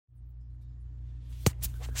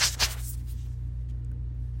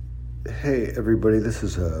Hey everybody, this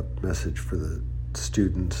is a message for the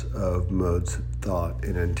students of modes of thought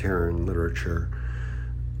in Antaran literature.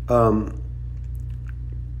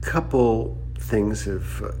 Couple things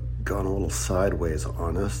have gone a little sideways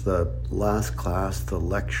on us. The last class, the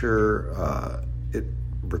lecture, it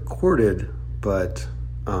recorded, but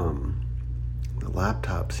the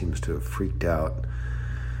laptop seems to have freaked out.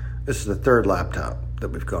 This is the third laptop that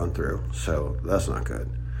we've gone through, so that's not good.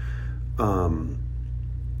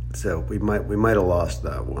 So we might have lost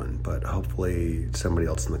that one, but hopefully somebody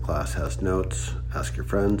else in the class has notes. Ask your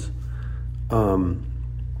friends.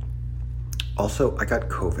 Also, I got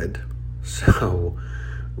COVID, so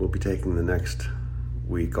we'll be taking the next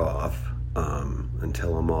week off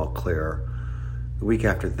until I'm all clear. The week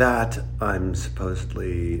after that, I'm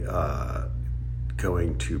supposedly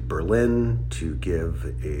going to Berlin to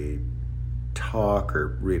give a talk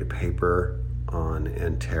or read a paper on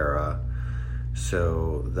Antera.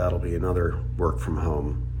 So that'll be another work from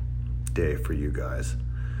home day for you guys.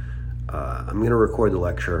 I'm going to record the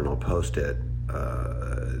lecture and I'll post it.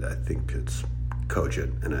 I think it's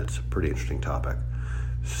cogent and it's a pretty interesting topic.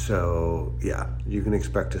 So yeah, you can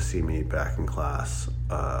expect to see me back in class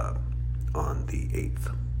on the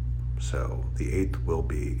 8th. So the 8th will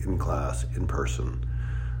be in class in person.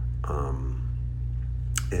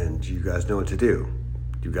 And you guys know what to do.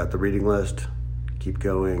 You got the reading list. Keep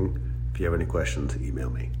going. If you have any questions, email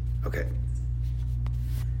me. Okay.